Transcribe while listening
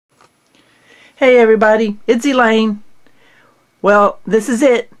Hey everybody, it's Elaine. Well, this is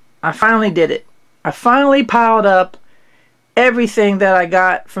it. I finally did it. I finally piled up everything that I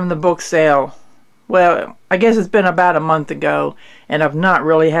got from the book sale. Well, I guess it's been about a month ago, and I've not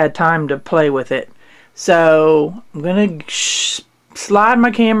really had time to play with it. So I'm going to slide my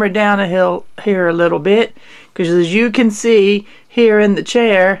camera down a hill here a little bit, because as you can see here in the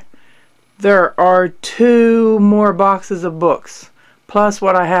chair, there are 2 more boxes of books, plus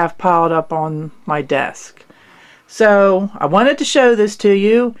what I have piled up on my desk. So I wanted to show this to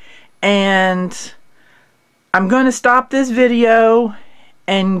you, and I'm going to stop this video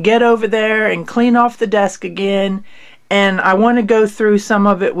and get over there and clean off the desk again, and I want to go through some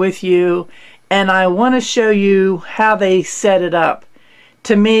of it with you, and I want to show you how they set it up.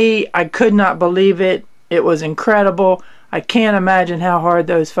 To me, I could not believe it. It was incredible. I can't imagine how hard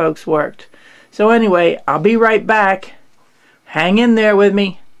those folks worked. So anyway, I'll be right back. Hang in there with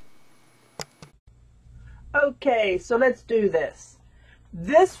me. Okay, so let's do this.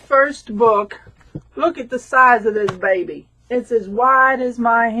 This first book, look at the size of this baby. It's as wide as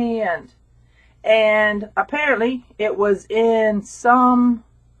my hand. And apparently it was in some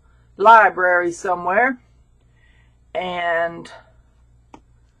library somewhere. And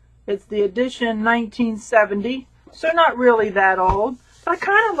it's the edition 1970. So not really that old. But I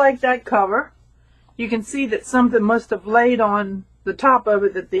kind of like that cover. You can see that something must have laid on the top of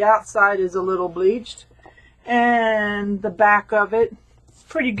it, that the outside is a little bleached. And the back of it is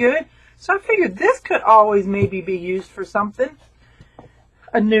pretty good. So I figured this could always maybe be used for something.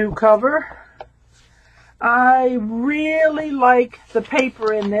 A new cover. I really like the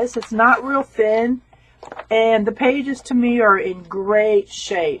paper in this. It's not real thin. And the pages to me are in great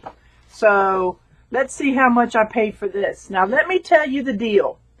shape. So let's see how much I paid for this. Now let me tell you the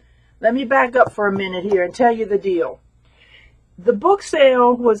deal. Let me back up for a minute here and tell you the deal. The book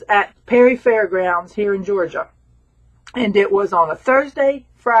sale was at Perry Fairgrounds here in Georgia. And it was on a Thursday,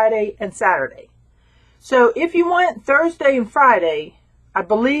 Friday, and Saturday. So if you went Thursday and Friday, I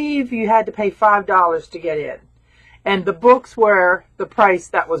believe you had to pay $5 to get in. And the books were the price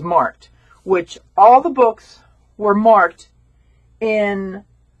that was marked, which all the books were marked in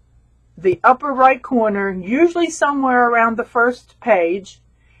the upper right corner, usually somewhere around the first page.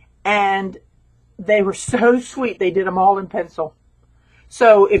 And they were so sweet, they did them all in pencil.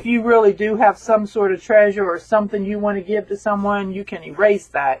 So if you really do have some sort of treasure or something you want to give to someone, you can erase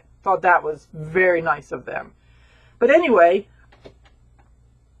that. Thought that was very nice of them. But anyway,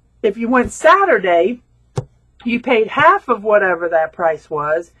 if you went Saturday, you paid half of whatever that price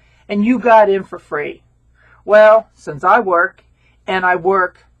was, and you got in for free. Well, since I work, and I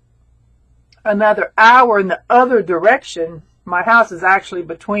work another hour in the other direction, my house is actually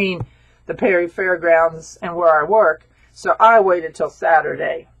between the Perry Fairgrounds and where I work, so I waited till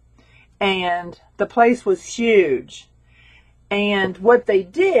Saturday. And the place was huge. And what they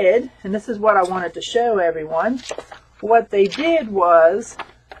did, and this is what I wanted to show everyone, what they did was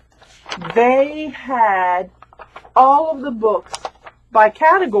they had all of the books by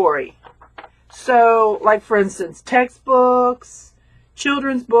category. So, like for instance, textbooks,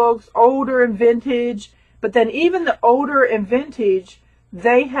 children's books, older and vintage. But then even the older and vintage,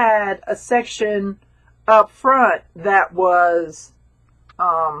 they had a section up front that was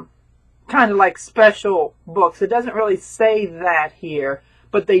kind of like special books. It doesn't really say that here,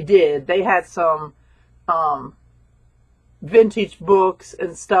 but they did. They had some vintage books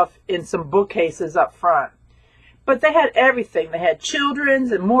and stuff in some bookcases up front. But they had everything. They had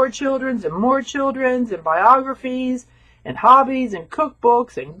children's and more children's and more children's and biographies and hobbies and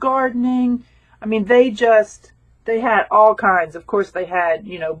cookbooks and gardening. I mean, they had all kinds. Of course, they had,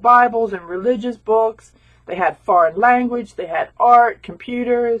 Bibles and religious books. They had foreign language. They had art,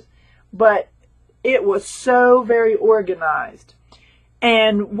 computers. But it was so very organized.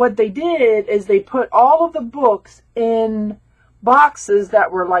 And what they did is they put all of the books in boxes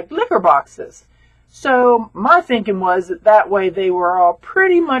that were like liquor boxes. So my thinking was that way they were all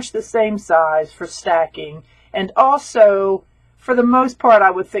pretty much the same size for stacking. And also, for the most part, I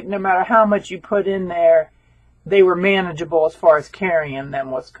would think no matter how much you put in there, they were manageable as far as carrying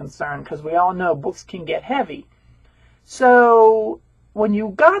them was concerned, because we all know books can get heavy. So when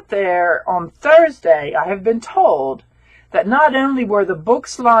you got there on Thursday, I have been told that not only were the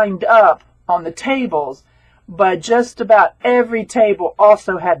books lined up on the tables, but just about every table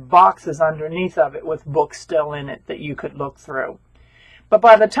also had boxes underneath of it with books still in it that you could look through. But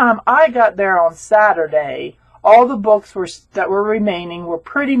by the time I got there on Saturday, all the books that were remaining were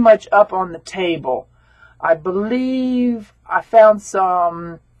pretty much up on the table. I believe I found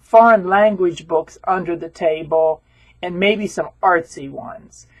some foreign language books under the table and maybe some artsy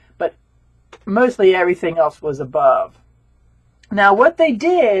ones. But mostly everything else was above. Now what they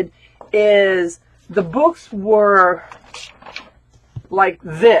did is the books were like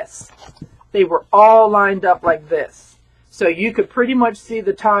this. They were all lined up like this. So you could pretty much see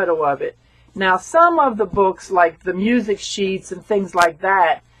the title of it. Now some of the books, like the music sheets and things like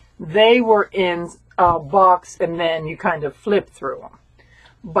that, they were in a box and then you kind of flip through them.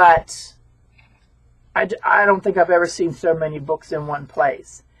 But I don't think I've ever seen so many books in one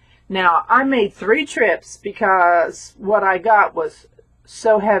place. Now, I made 3 trips because what I got was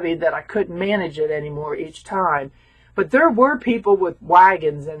so heavy that I couldn't manage it anymore each time. But there were people with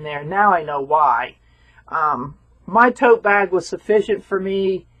wagons in there. Now I know why. My tote bag was sufficient for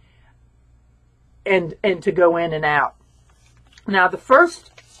me and to go in and out. Now, the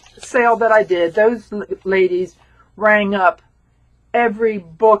first sale that I did, those ladies rang up every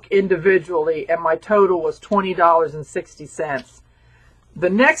book individually, and my total was $20.60. The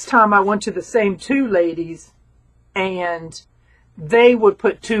next time I went to the same 2 ladies, and they would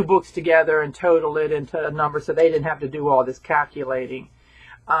put 2 books together and total it into a number, so they didn't have to do all this calculating.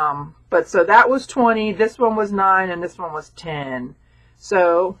 But so that was 20, this one was 9, and this one was 10.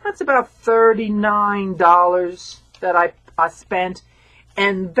 So that's about $39 that I spent.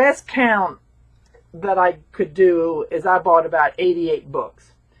 And best count that I could do is I bought about 88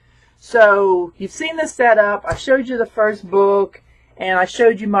 books. So you've seen the setup. I showed you the first book, and I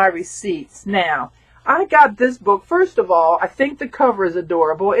showed you my receipts. Now, I got this book. First of all, I think the cover is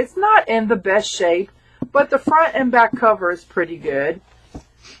adorable. It's not in the best shape, but the front and back cover is pretty good.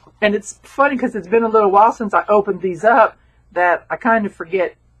 And it's funny because it's been a little while since I opened these up that I kind of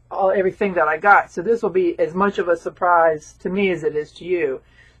forget everything that I got. So this will be as much of a surprise to me as it is to you.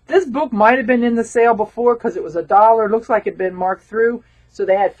 This book might have been in the sale before because it was $1. Looks like it had been marked through. So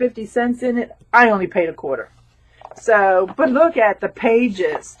they had 50 cents in it. I only paid a quarter. So, but look at the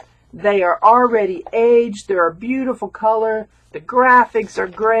pages. They are already aged. They're a beautiful color. The graphics are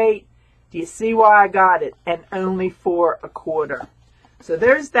great. Do you see why I got it? And only for a quarter. So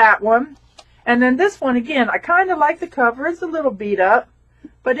there's that one. And then this one, again, I kind of like the cover. It's a little beat up,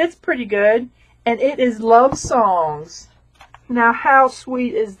 but it's pretty good. And it is Love Songs. Now, how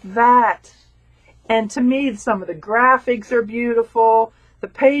sweet is that? And to me, some of the graphics are beautiful. The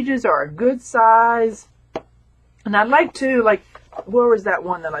pages are a good size. And I'd like to, like, where was that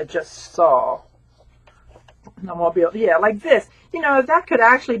one that I just saw? I won't be able, yeah, like this. You know, that could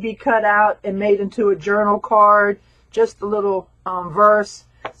actually be cut out and made into a journal card. Just a little verse.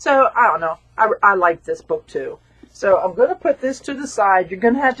 So, I don't know. I like this book too. So, I'm going to put this to the side. You're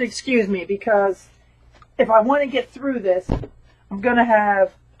going to have to excuse me because if I want to get through this, I'm going to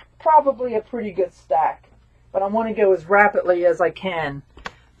have probably a pretty good stack. But I want to go as rapidly as I can.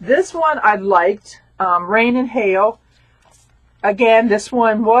 This one I liked. Rain and Hail. Again, this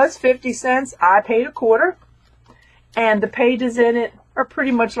one was 50 cents. I paid a quarter. And the pages in it are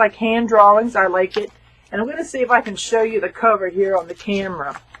pretty much like hand drawings. I like it. And I'm going to see if I can show you the cover here on the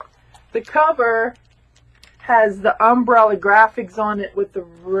camera. The cover has the umbrella graphics on it with the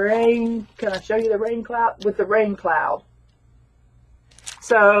rain. Can I show you the rain cloud? With the rain cloud.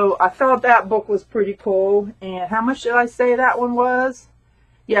 So I thought that book was pretty cool. And how much did I say that one was?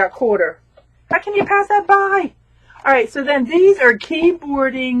 Yeah, a quarter. How can you pass that by? All right, so then these are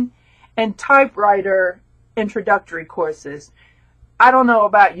keyboarding and typewriter introductory courses. I don't know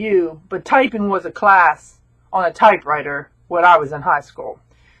about you, but typing was a class on a typewriter when I was in high school.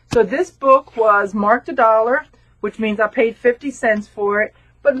 So this book was marked $1, which means I paid 50 cents for it.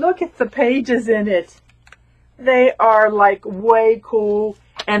 But look at the pages in it. They are like way cool,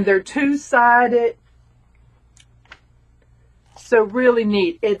 and they're two-sided. So really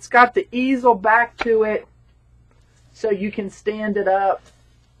neat. It's got the easel back to it so you can stand it up.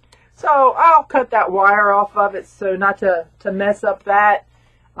 So I'll cut that wire off of it so not to mess up that,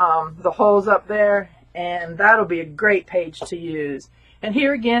 the holes up there, and that'll be a great page to use. And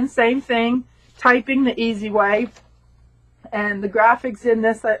here again, same thing, typing the easy way. And the graphics in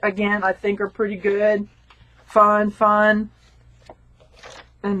this, again, I think are pretty good. Fun.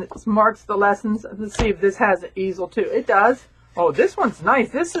 And it marks the lessons. Let's see if this has an easel too. It does. Oh, this one's nice.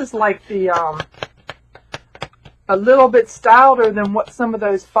 This is like the, a little bit stouter than what some of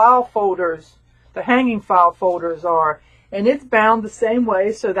those file folders, the hanging file folders are. And it's bound the same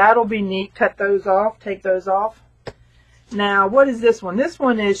way, so that'll be neat. Cut those off, take those off. Now, what is this one? This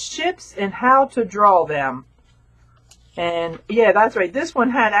one is Ships and How to Draw Them. And yeah, that's right. This one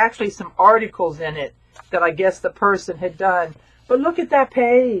had actually some articles in it that I guess the person had done. But look at that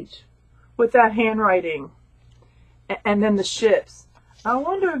page with that handwriting. And then the ships. I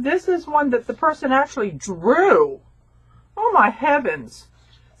wonder if this is one that the person actually drew. Oh my heavens.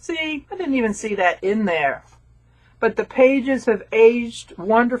 See, I didn't even see that in there. But the pages have aged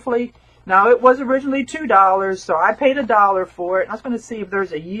wonderfully. Now, it was originally $2, so I paid $1 for it. I was going to see if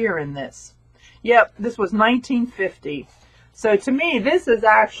there's a year in this. Yep, this was 1950. So to me, this is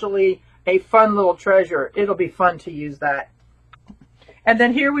actually a fun little treasure. It'll be fun to use that. And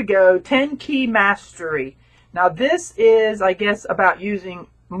then here we go, 10 Key Mastery. Now this is, I guess, about using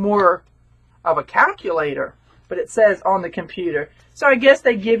more of a calculator, but it says on the computer. So I guess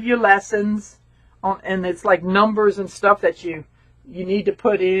they give you lessons, and it's like numbers and stuff that you need to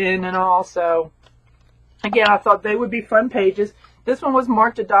put in and all. So again, I thought they would be fun pages. This one was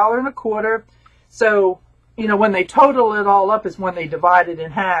marked $1.25. So, you know, when they total it all up is when they divide it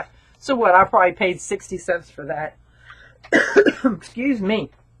in half. So what, I probably paid 60 cents for that. Excuse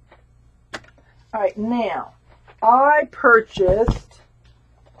me. All right, now, I purchased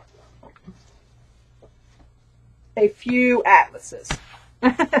a few atlases.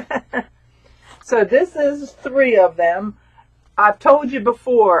 So this is 3 of them. I've told you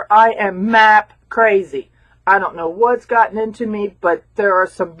before, I am map crazy. I don't know what's gotten into me, but there are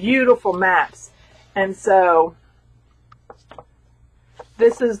some beautiful maps. And so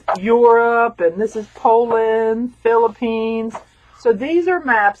this is Europe, and this is Poland, Philippines. So these are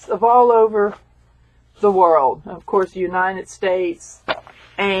maps of all over the world. Of course, the United States.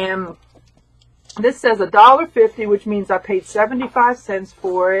 And this says $1.50, which means I paid 75 cents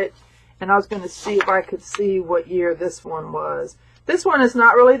for it. And I was going to see if I could see what year this one was. This one is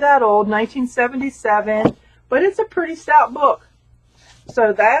not really that old, 1977, but it's a pretty stout book.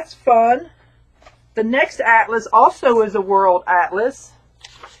 So that's fun. The next atlas also is a world atlas.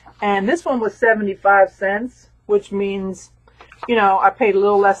 And this one was 75 cents, which means, you know, I paid a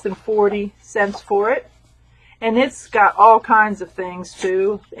little less than 40 cents for it. And it's got all kinds of things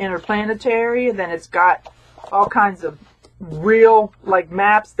too, interplanetary, and then it's got all kinds of real, like,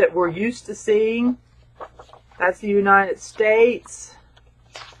 maps that we're used to seeing. That's the United States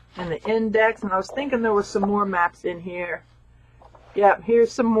and the index. And I was thinking there were some more maps in here. Yep,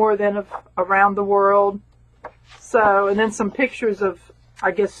 here's some more then of around the world. So, and then some pictures of,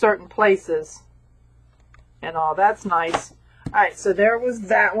 I guess, certain places and all. That's nice. All right, so there was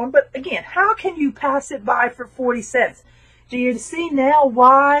that one. But again, how can you pass it by for 40 cents? Do you see now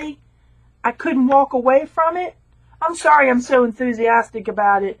why I couldn't walk away from it? I'm sorry I'm so enthusiastic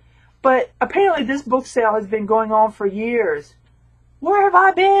about it, but apparently this book sale has been going on for years. Where have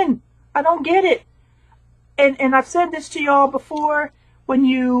I been? I don't get it. And I've said this to y'all before, when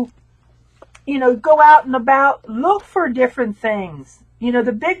you know, go out and about, look for different things. You know,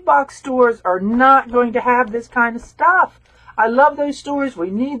 the big box stores are not going to have this kind of stuff. I love those stores.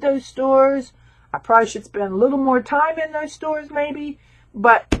 We need those stores. I probably should spend a little more time in those stores maybe.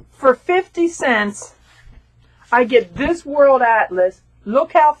 But for 50 cents, I get this World Atlas.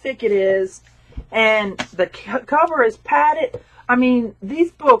 Look how thick it is. And the cover is padded. I mean,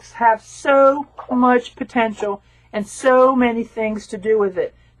 these books have so much potential and so many things to do with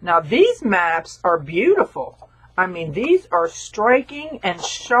it. Now, these maps are beautiful. I mean, these are striking and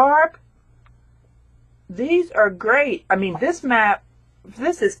sharp. These are great. I mean, this map,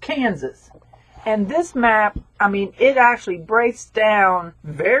 this is Kansas. And this map, I mean, it actually breaks down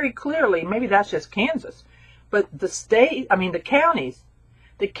very clearly. Maybe that's just Kansas. But the state, I mean, the counties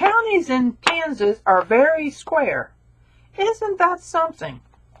in Kansas are very square. Isn't that something?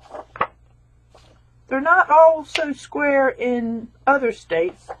 They're not all so square in other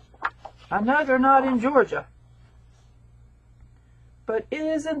states. I know they're not in Georgia. But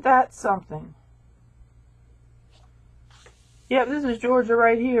isn't that something? Yeah, this is Georgia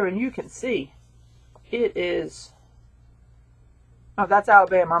right here, and you can see it is. Oh, that's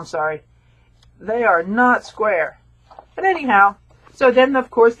Alabama, I'm sorry. They are not square. But anyhow, so then,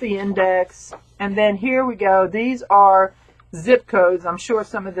 of course, the index. And then here we go. These are zip codes. I'm sure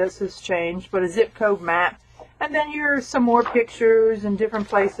some of this has changed, but a zip code map. And then here's some more pictures in different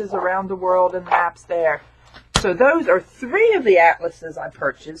places around the world and maps there. So those are 3 of the atlases I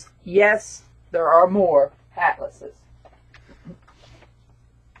purchased. Yes, there are more atlases.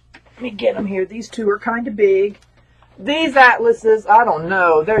 Let me get them here. These 2 are kind of big. These atlases, I don't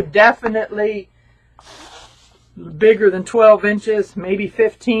know. They're definitely bigger than 12 inches, maybe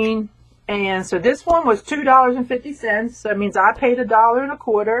 15. And so this one was $2.50. So that means I paid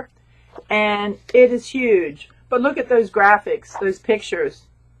 $1.25. And it is huge. But look at those graphics, those pictures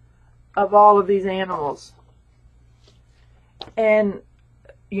of all of these animals. And,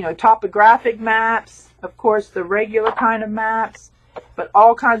 you know, topographic maps, of course, the regular kind of maps, but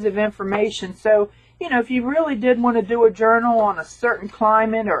all kinds of information. So, you know, if you really did want to do a journal on a certain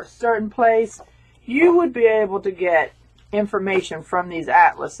climate or a certain place, you would be able to get information from these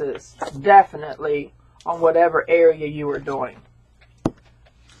atlases, definitely, on whatever area you were doing.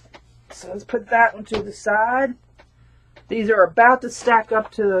 So let's put that one to the side. These are about to stack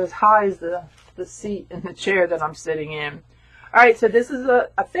up to as high as the seat in the chair that I'm sitting in. Alright, so this is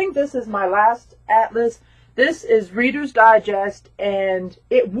I think this is my last atlas. This is Reader's Digest, and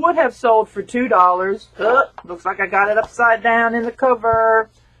it would have sold for $2. Looks like I got it upside down in the cover.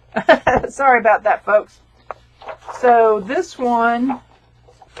 Sorry about that, folks. So this one,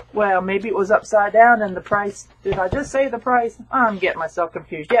 well, maybe it was upside down and the price, did I just say the price? I'm getting myself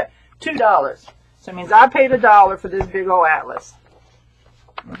confused. Yep, $2. So it means I paid $1 for this big old atlas.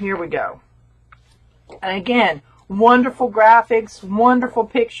 Here we go. And again, wonderful graphics, wonderful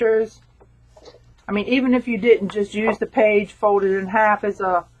pictures. I mean, even if you didn't just use the page, fold it in half as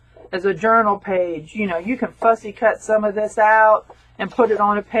a journal page, you know, you can fussy cut some of this out and put it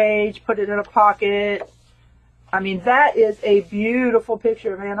on a page, put it in a pocket. I mean, that is a beautiful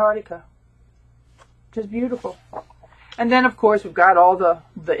picture of Antarctica. Just beautiful. And then, of course, we've got all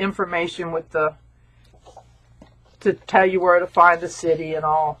the information with to tell you where to find the city and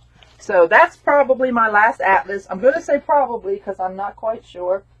all. So that's probably my last atlas. I'm going to say probably because I'm not quite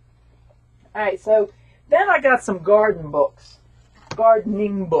sure. Alright, so then I got some gardening books.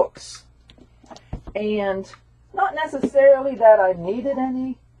 And not necessarily that I needed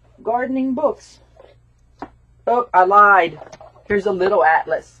any gardening books. Oh, I lied. Here's a little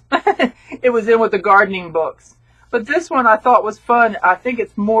atlas. It was in with the gardening books. But this one I thought was fun. I think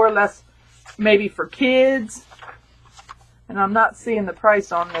it's more or less maybe for kids. And I'm not seeing the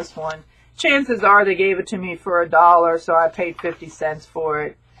price on this one. Chances are they gave it to me for $1, so I paid 50 cents for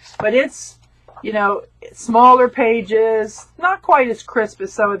it. But it's, you know, smaller pages, not quite as crisp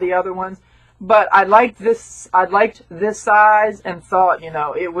as some of the other ones. But I liked this size and thought, you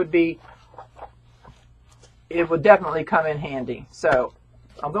know, it would definitely come in handy. So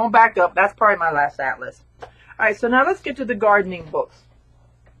I'm going back up. That's probably my last atlas. Alright, so now let's get to the gardening books.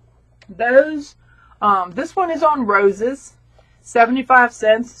 Those, this one is on roses, 75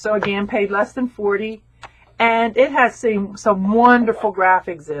 cents. So again, paid less than 40. And it has some wonderful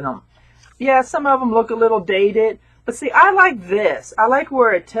graphics in them. Yeah, some of them look a little dated. But see, I like this. I like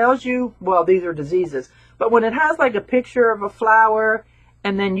where it tells you, well, these are diseases. But when it has like a picture of a flower,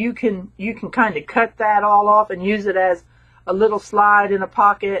 and then you can kind of cut that all off and use it as a little slide in a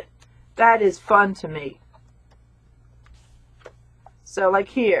pocket, that is fun to me. So like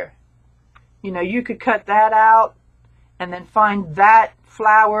here, you know, you could cut that out and then find that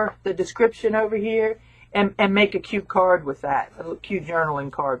flower, the description over here, and make a cute card with that, a cute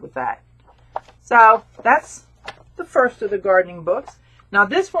journaling card with that. So that's the first of the gardening books. Now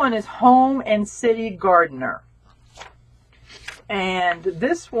this one is Home and City Gardener. And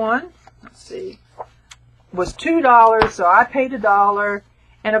this one, let's see, was $2, so I paid $1.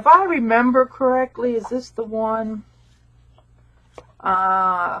 And if I remember correctly, is this the one?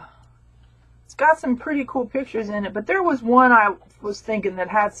 It's got some pretty cool pictures in it, but there was one I was thinking that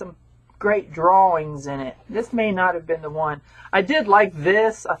had some great drawings in it. This may not have been the one. I did like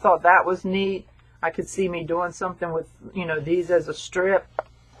this. I thought that was neat. I could see me doing something with, you know, these as a strip.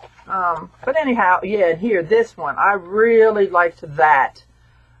 But anyhow, yeah, and here, this one, I really liked that.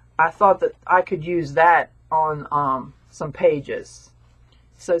 I thought that I could use that on some pages.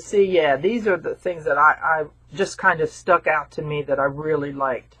 So see, yeah, these are the things that I just kind of stuck out to me that I really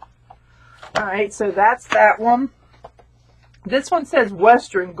liked. All right, so that's that one. This one says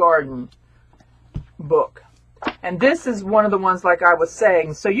Western Garden Book. And this is one of the ones like I was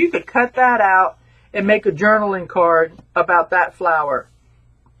saying. So you could cut that out and make a journaling card about that flower.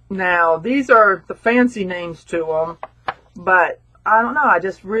 Now, these are the fancy names to them, but I don't know, I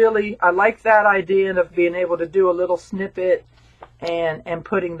like that idea of being able to do a little snippet and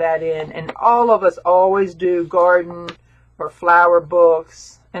putting that in. And all of us always do garden or flower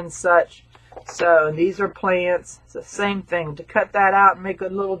books and such. So these are plants. It's the same thing. To cut that out and make a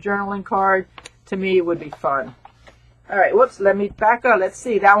little journaling card, to me, would be fun. All right, whoops, let me back up. Let's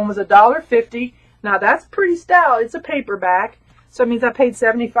see, that one was $1.50. Now, that's pretty stout. It's a paperback. So it means I paid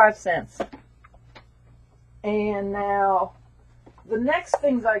 75 cents. And now, the next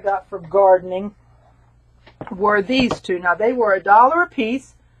things I got for gardening were these two. Now, they were $1 a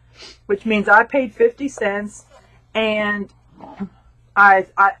piece, which means I paid 50 cents. And I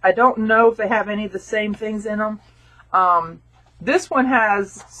don't know if they have any of the same things in them. This one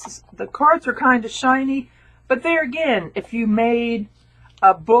has, the cards are kind of shiny. But there again, if you made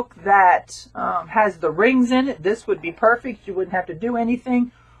a book that has the rings in it, this would be perfect. You wouldn't have to do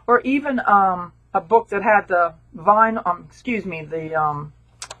anything. Or even a book that had the vinyl,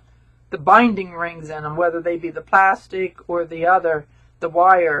 the binding rings in them, whether they be the plastic or the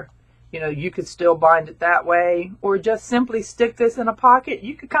wire. You know, you could still bind it that way, or just simply stick this in a pocket.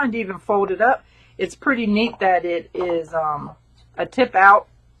 You could kind of even fold it up. It's pretty neat that it is a tip out,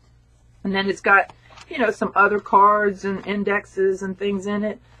 and then it's got, you know, some other cards and indexes and things in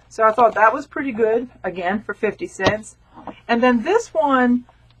it. So I thought that was pretty good, again, for 50 cents. And then this one,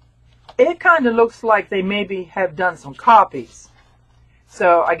 it kind of looks like they maybe have done some copies.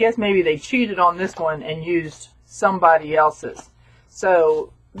 So I guess maybe they cheated on this one and used somebody else's.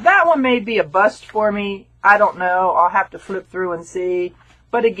 So that one may be a bust for me. I don't know. I'll have to flip through and see.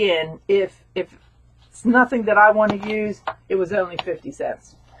 But again, if it's nothing that I want to use, it was only 50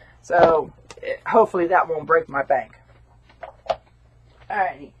 cents. So hopefully that won't break my bank.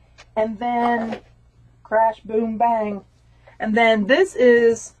 Alrighty. And then, crash, boom, bang. And then this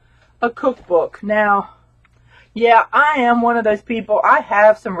is a cookbook. Now, yeah, I am one of those people. I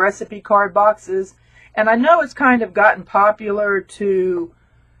have some recipe card boxes. And I know it's kind of gotten popular to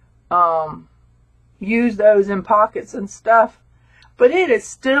use those in pockets and stuff, but it is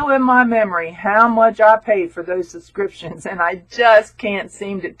still in my memory how much I paid for those subscriptions, and I just can't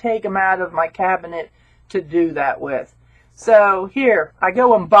seem to take them out of my cabinet to do that with. So here, I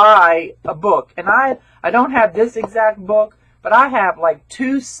go and buy a book, and I don't have this exact book, but I have like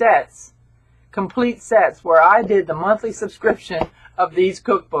 2 sets, complete sets, where I did the monthly subscription of these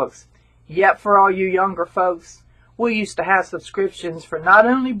cookbooks. Yep, for all you younger folks, we used to have subscriptions for not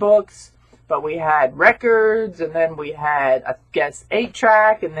only books, but we had records, and then we had, I guess,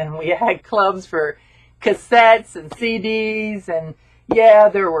 8-track, and then we had clubs for cassettes and CDs, and yeah,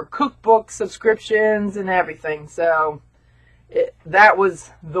 there were cookbook subscriptions and everything. So that was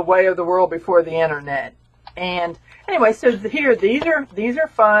the way of the world before the internet. And anyway, so here, these are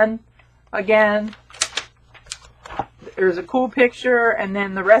fun. Again, there's a cool picture, and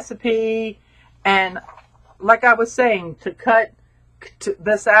then the recipe, and like I was saying, to cut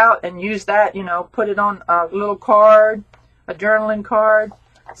this out and use that, you know, put it on a little card, a journaling card.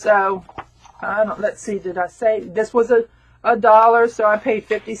 So let's see, did I say this was a dollar? So I paid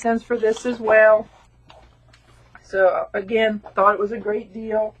 50 cents for this as well. So again, thought it was a great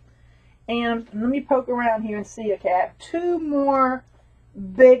deal. And let me poke around here and see. Okay, I have 2 more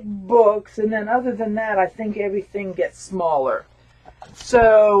big books, and then other than that, I think everything gets smaller.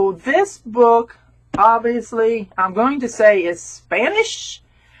 So this book, obviously, I'm going to say is Spanish.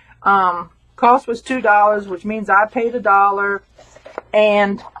 Cost was $2, which means I paid $1.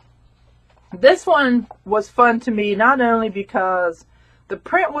 And this one was fun to me, not only because the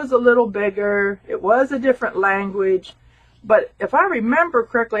print was a little bigger, it was a different language, but if I remember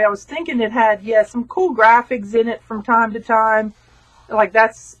correctly, I was thinking it had, yeah, some cool graphics in it from time to time. Like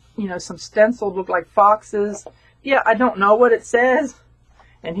that's, you know, some stenciled look like foxes. Yeah, I don't know what it says.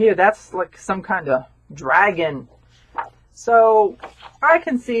 And here, that's like some kind of dragon. So I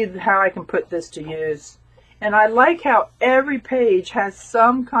can see how I can put this to use. And I like how every page has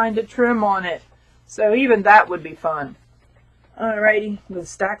some kind of trim on it. So even that would be fun. Alrighty, with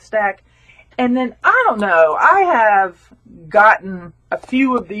stack. And then, I don't know, I have gotten a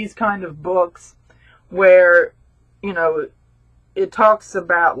few of these kind of books where, you know, it talks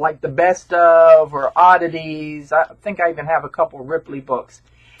about like the best of or oddities. I think I even have a couple Ripley books.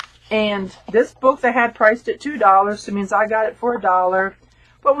 And this book they had priced at $2, so it means I got it for $1.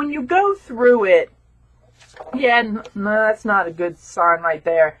 But when you go through it, yeah, no, that's not a good sign right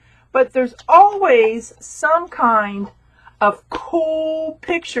there. But there's always some kind of cool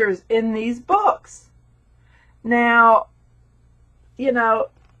pictures in these books. Now, you know,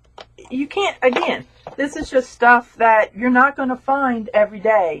 you can't, again, this is just stuff that you're not going to find every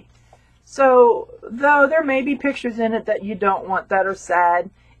day. So, though there may be pictures in it that you don't want, that are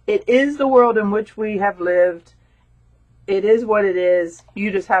sad, it is the world in which we have lived. It is what it is.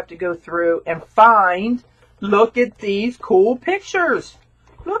 You just have to go through and find, look at these cool pictures.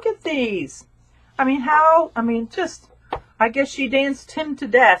 Look at these. I mean, just, I guess she danced him to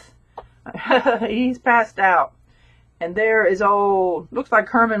death. He's passed out. And there is old, looks like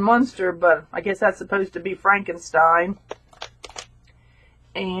Herman Munster, but I guess that's supposed to be Frankenstein.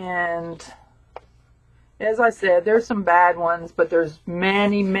 And as I said, there's some bad ones, but there's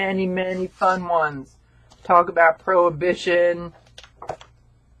many, many, many fun ones. Talk about Prohibition.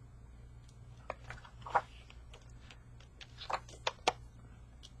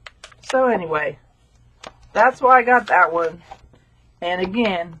 So anyway, that's why I got that one. And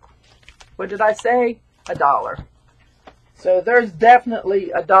again, what did I say? $1. So there's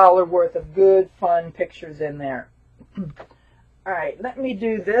definitely $1 worth of good, fun pictures in there. Alright, let me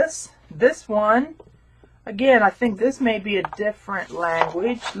do this. This one, Again, I think this may be a different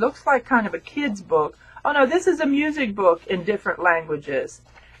language. Looks like kind of a kid's book. Oh no, this is a music book in different languages.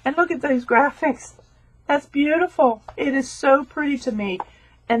 And look at those graphics. That's beautiful. It is so pretty to me.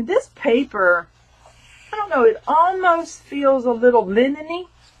 And this paper, I don't know, it almost feels a little linen-y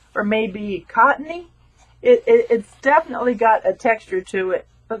or maybe cottony. It's definitely got a texture to it.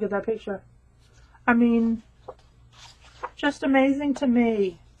 Look at that picture. I mean, just amazing to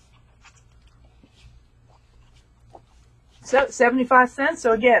me. So 75 cents.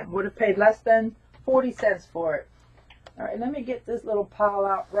 So again, would have paid less than 40 cents for it. All right, let me get this little pile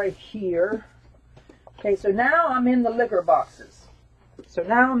out right here. Okay, so now I'm in the liquor boxes. So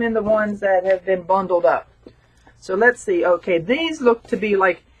now I'm in the ones that have been bundled up. So let's see. Okay, these look to be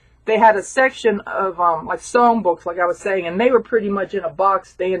like they had a section of like song books, like I was saying, and they were pretty much in a box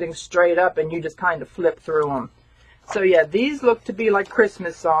standing straight up, and you just kind of flip through them. So yeah, these look to be like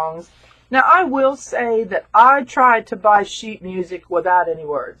Christmas songs. Now I will say that I tried to buy sheet music without any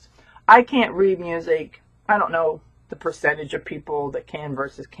words. I can't read music. I don't know the percentage of people that can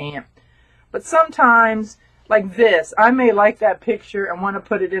versus can't. But sometimes, like this, I may like that picture and want to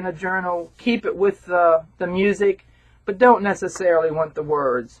put it in a journal, keep it with the music, but don't necessarily want the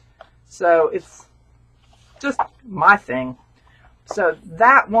words. So it's just my thing. So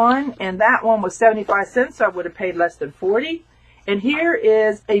that one and that one was 75 cents, so I would have paid less than 40. And here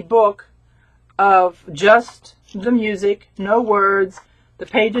is a book of just the music, no words. The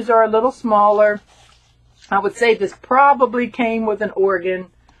pages are a little smaller. I would say this probably came with an organ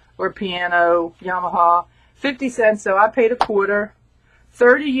or piano, Yamaha. 50 cents, so I paid a quarter.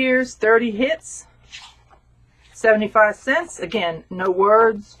 30 years, 30 hits, 75 cents. Again, no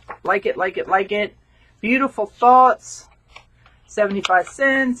words. Like it, like it, like it. Beautiful thoughts, 75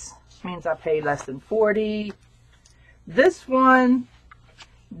 cents. Means I paid less than 40. This one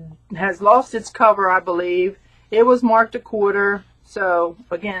has lost its cover, I believe. It was marked a quarter. So,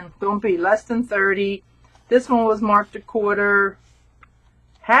 again, going to be less than 30. This one was marked a quarter.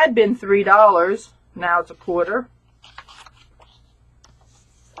 Had been $3. Now it's a quarter.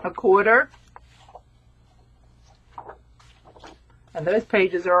 A quarter. And those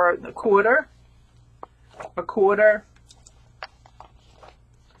pages are a quarter. A quarter.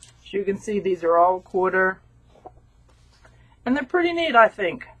 As you can see, these are all a quarter. And they're pretty neat, I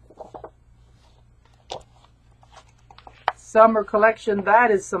think. Summer collection.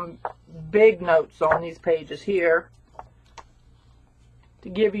 That is some big notes on these pages here. To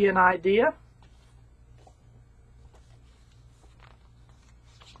give you an idea.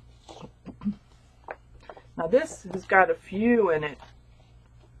 Now this has got a few in it.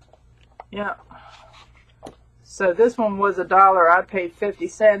 Yeah. So this one was $1. I paid 50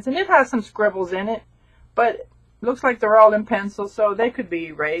 cents. And it has some scribbles in it. But looks like they're all in pencil, so they could be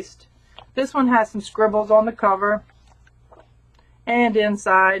erased. This one has some scribbles on the cover. And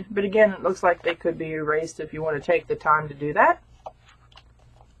inside. But again, it looks like they could be erased if you want to take the time to do that.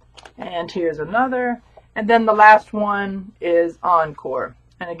 And here's another. And then the last one is Encore.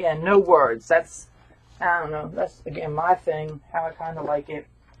 And again, no words. That's, I don't know, that's again my thing, how I kind of like it.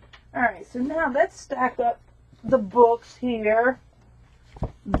 Alright, so now let's stack up the books here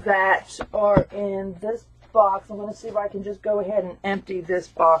that are in this box. I'm going to see if I can just go ahead and empty this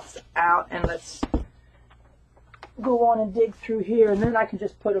box out, and let's go on and dig through here, and then I can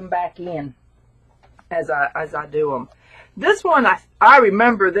just put them back in as I do them. This one, I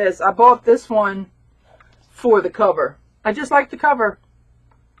remember this. I bought this one for the cover. I just like the cover.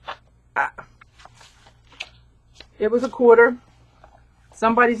 It was a quarter.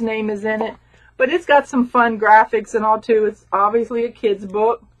 Somebody's name is in it. But it's got some fun graphics and all too. It's obviously a kid's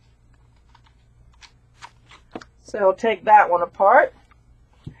book. So I'll take that one apart.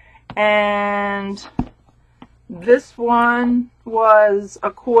 And this one was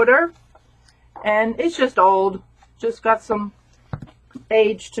a quarter. And it's just old. Just got some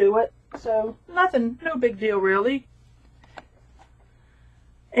age to it. So nothing, no big deal really.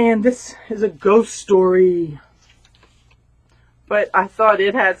 And this is a ghost story. But I thought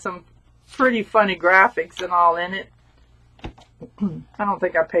it had some pretty funny graphics and all in it. I don't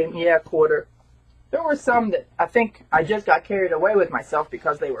think I paid, yeah, a quarter. There were some that I think I just got carried away with myself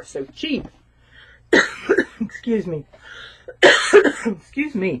because they were so cheap. Excuse me.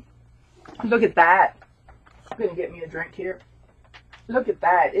 Excuse me. Look at that. I'm going to get me a drink here. Look at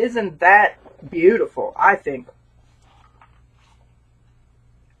that. Isn't that beautiful, I think.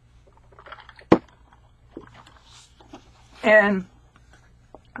 And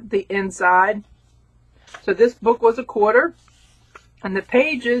the inside. So this book was a quarter. And the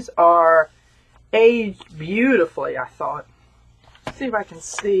pages are aged beautifully, I thought. Let's see if I can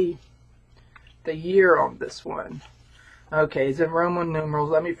see the year on this one. Okay, it's in Roman numerals.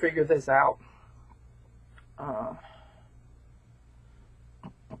 Let me figure this out.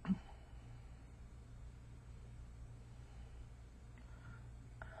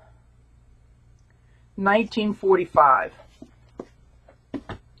 1945.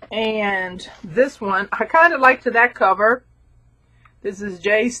 And this one, I kind of liked that cover. This is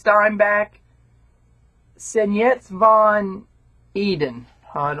J. Steinbach, Signettes von Eden.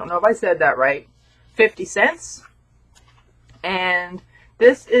 I don't know if I said that right. 50 cents. And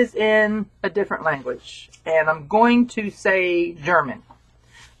this is in a different language. And I'm going to say German.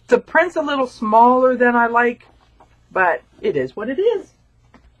 The print's a little smaller than I like, but it is what it is.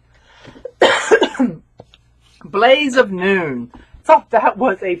 Blaze of Noon. Thought that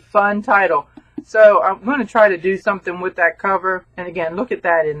was a fun title. So I'm going to try to do something with that cover. And again, look at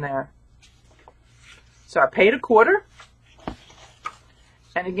that in there. So I paid $0.25.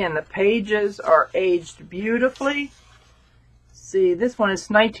 And again, the pages are aged beautifully. See, this one is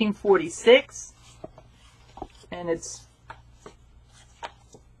 1946. And it's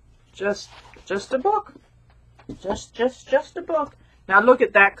just a book. Just a book. Now look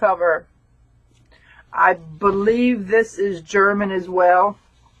at that cover. I believe this is German as well.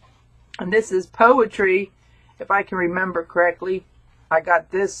 And this is poetry, if I can remember correctly. I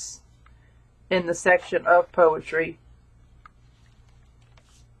got this in the section of poetry.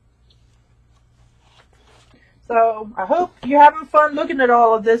 So I hope you're having fun looking at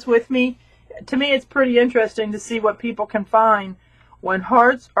all of this with me. To me, it's pretty interesting to see what people can find when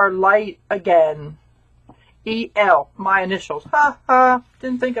hearts are light again. E.L., my initials. Ha ha,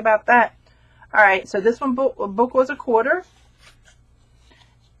 didn't think about that. Alright, so this book was $0.25.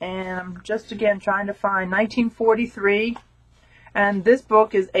 And I'm just again trying to find 1943. And this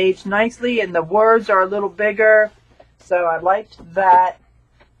book is aged nicely and the words are a little bigger. So I liked that.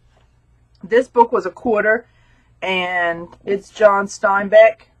 This book was $0.25. And it's John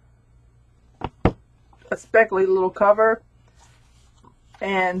Steinbeck. A speckly little cover.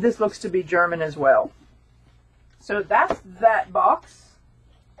 And this looks to be German as well. So that's that box.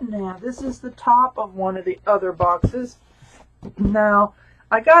 Now, this is the top of one of the other boxes. Now,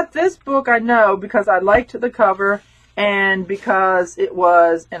 I got this book, I know, because I liked the cover and because it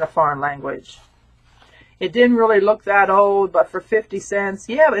was in a foreign language. It didn't really look that old, but for 50 cents.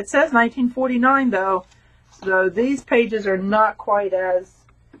 Yeah, it says 1949, though. So these pages are not quite as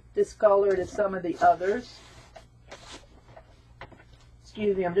discolored as some of the others.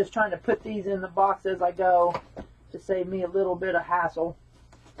 Excuse me, I'm just trying to put these in the box as I go to save me a little bit of hassle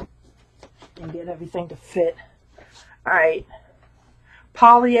and get everything to fit. Alright.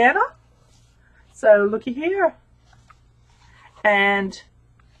 Pollyanna. So looky here. And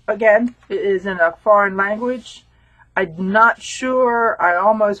again, it is in a foreign language. I'm not sure. I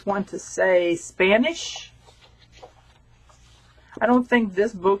almost want to say Spanish. I don't think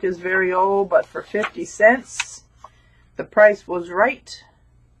this book is very old, but for 50 cents, the price was right.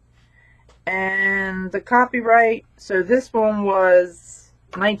 And the copyright, so this one was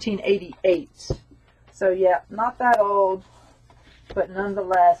 1988. So yeah, not that old, but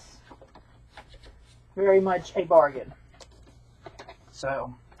nonetheless, very much a bargain.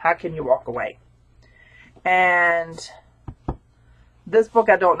 So, how can you walk away? And this book,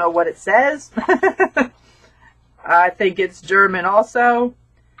 I don't know what it says. I think it's German also.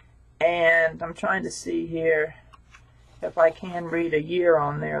 And I'm trying to see here if I can read a year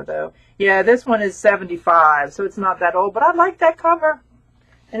on there, though. Yeah, this one is 75, so it's not that old. But I like that cover.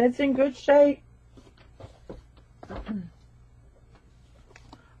 And it's in good shape.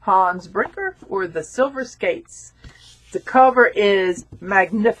 Hans Brinker, or The Silver Skates. The cover is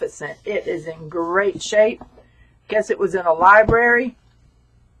magnificent. It is in great shape. Guess it was in a library.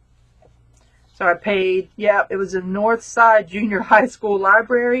 So I paid, yeah, it was in Northside Junior High School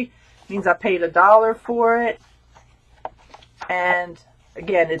Library. Means I paid $1 for it. And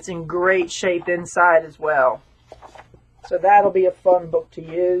again, it's in great shape inside as well. So that'll be a fun book to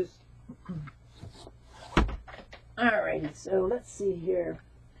use. Alrighty, so let's see here.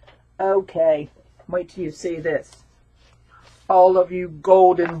 Okay, wait till you see this. All of you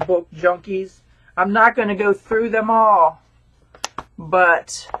golden book junkies. I'm not going to go through them all.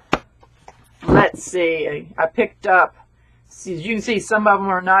 But let's see. I picked up, as you can see, some of them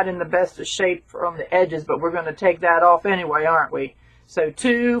are not in the best of shape from the edges, but we're going to take that off anyway, aren't we? So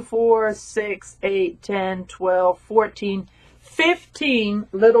 2, 4, 6, 8, 10, 12, 14, 15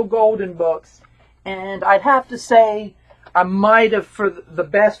 little golden books. And I'd have to say I might have, for the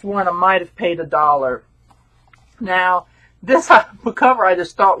best one, I might have paid $1. Now, this cover I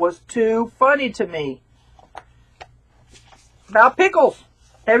just thought was too funny to me. About pickles.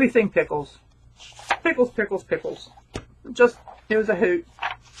 Everything pickles. Pickles, pickles, pickles. Just, it was a hoot.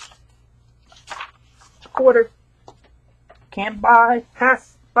 A quarter. Can't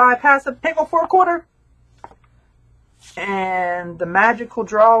bypass a pickle for a quarter. And the magical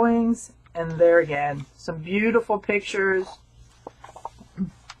drawings. And there again, some beautiful pictures.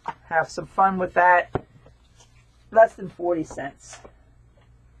 Have some fun with that. Less than 40 cents.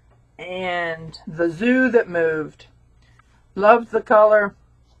 And The Zoo That Moved. Loved the color.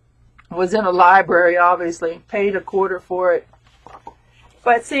 Was in a library, obviously. Paid a quarter for it.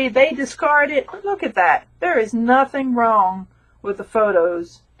 But see, they discard it. Look at that. There is nothing wrong with the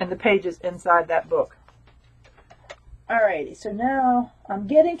photos and the pages inside that book. Alrighty, so now I'm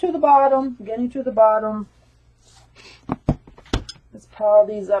getting to the bottom. Let's pile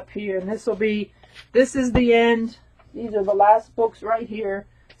these up here. And this is the end. These are the last books right here.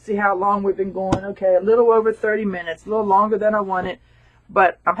 See how long we've been going. Okay, a little over 30 minutes. A little longer than I wanted.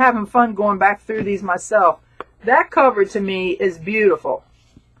 But I'm having fun going back through these myself. That cover to me is beautiful.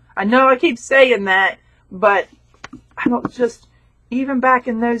 I know I keep saying that, but I don't just, even back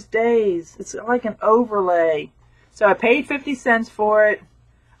in those days, it's like an overlay. So I paid 50 cents for it.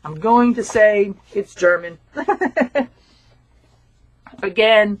 I'm going to say it's German.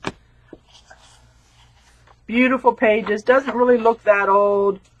 Again, beautiful pages. Doesn't really look that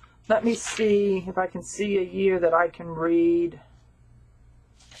old. Let me see if I can see a year that I can read.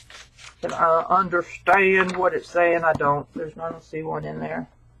 Can I understand what it's saying? I don't. I don't see one in there.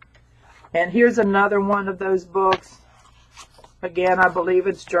 And here's another one of those books. Again, I believe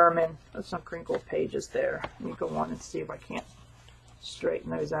it's German. There's some crinkled pages there. Let me go on and see if I can't straighten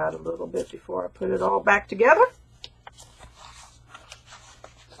those out a little bit before I put it all back together.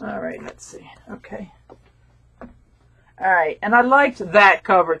 Alright, let's see. Okay. Alright, and I liked that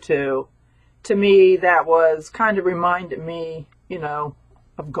cover too. To me, that was kind of reminded me, you know,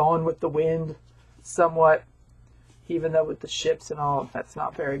 of Gone with the Wind somewhat. Even though with the ships and all, that's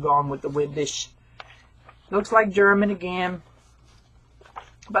not very Gone with the Windish. Looks like German again.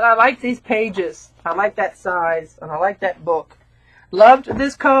 But I like these pages. I like that size. And I like that book. Loved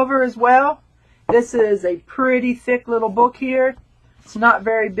this cover as well. This is a pretty thick little book here. It's not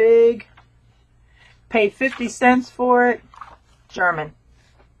very big. Paid 50 cents for it. German.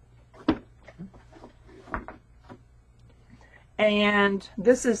 And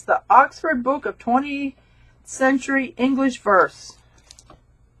this is the Oxford Book of 20th Century English Verse.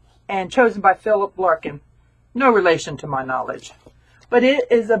 And chosen by Philip Larkin. No relation to my knowledge. But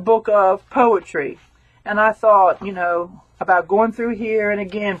it is a book of poetry. And I thought, you know, about going through here and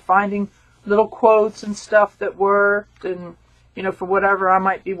again finding little quotes and stuff that worked. And, you know, for whatever I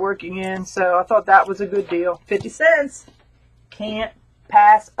might be working in. So I thought that was a good deal. 50 cents. Can't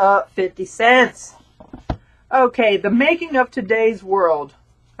pass up 50 cents. Okay, The Making of Today's World.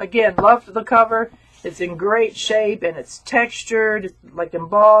 Again, loved the cover. It's in great shape and it's textured, it's like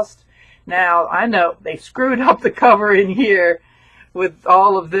embossed. Now, I know they screwed up the cover in here with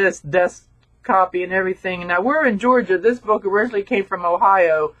all of this desk copy and everything. Now, we're in Georgia. This book originally came from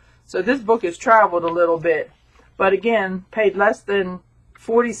Ohio, so this book has traveled a little bit. But again, paid less than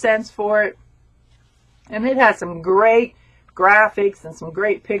 40 cents for it. And it has some great graphics and some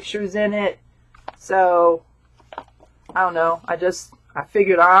great pictures in it. So, I don't know. I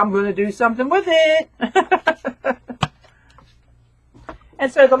figured I'm going to do something with it.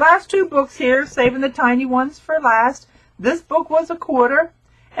 And so the last two books here, saving the tiny ones for last. This book was a quarter.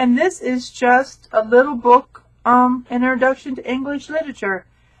 And this is just a little book, Introduction to English Literature.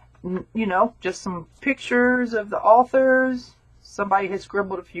 You know, just some pictures of the authors. Somebody has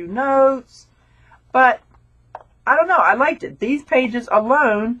scribbled a few notes. But, I don't know. I liked it. These pages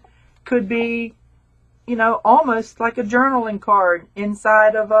alone could be, you know, almost like a journaling card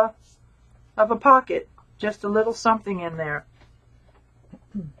inside of a pocket. Just a little something in there.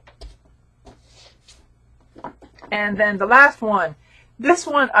 And then the last one. This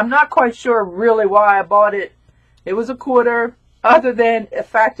one, I'm not quite sure really why I bought it. It was a quarter, other than the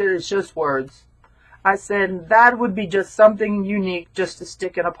fact that it's just words. I said that would be just something unique just to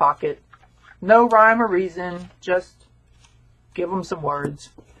stick in a pocket. No rhyme or reason, just give them some words.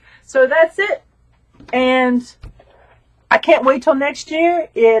 So that's it. And I can't wait till next year.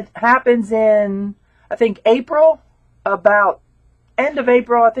 It happens in, I think, April. About end of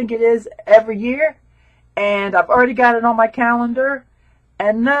April, I think it is, every year. And I've already got it on my calendar.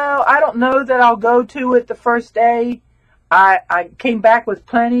 And no, I don't know that I'll go to it the first day. I came back with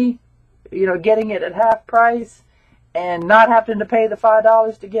plenty, you know, getting it at half price. And not having to pay the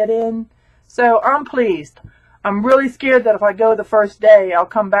 $5 to get in. So I'm pleased. I'm really scared that if I go the first day, I'll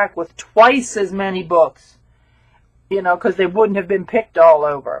come back with twice as many books. You know, because they wouldn't have been picked all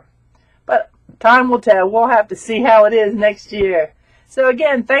over. But time will tell. We'll have to see how it is next year. So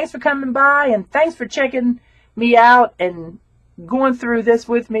again, thanks for coming by, and thanks for checking me out and going through this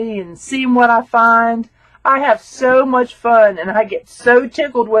with me and seeing what I find. I have so much fun, and I get so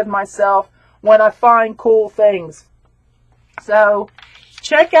tickled with myself when I find cool things. So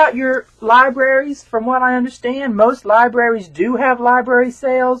check out your libraries. From what I understand, most libraries do have library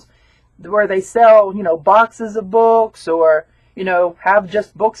sales where they sell, boxes of books, or, have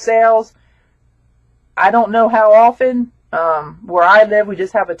just book sales. I don't know how often. Where I live, we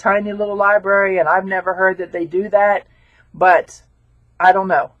just have a tiny little library, and I've never heard that they do that, but I don't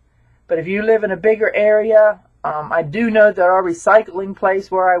know. But if you live in a bigger area, I do know that our recycling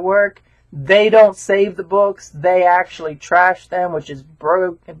place where I work, they don't save the books. They actually trash them, which is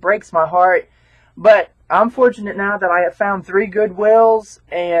it breaks my heart. But I'm fortunate now that I have found 3 Goodwills,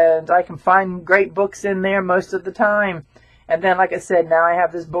 and I can find great books in there most of the time. And then, like I said, now I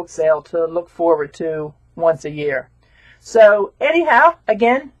have this book sale to look forward to once a year. So anyhow,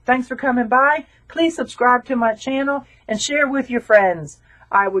 again, thanks for coming by. Please subscribe to my channel and share with your friends.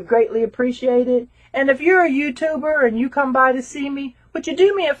 I would greatly appreciate it. And if you're a YouTuber and you come by to see me, would you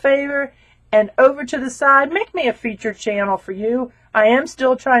do me a favor and over to the side, make me a featured channel for you. I am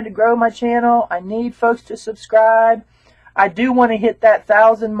still trying to grow my channel. I need folks to subscribe. I do want to hit that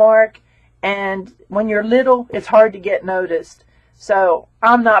 1,000 mark. And when you're little, it's hard to get noticed. So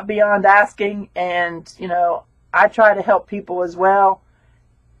I'm not beyond asking, and, I try to help people as well.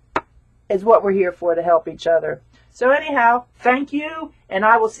 Is what we're here for, to help each other. So anyhow, thank you, and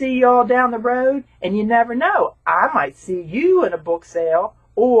I will see you all down the road. And you never know, I might see you in a book sale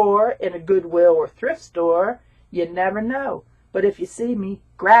or in a Goodwill or thrift store. You never know. But if you see me,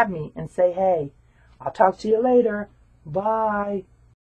 grab me and say, hey. I'll talk to you later. Bye.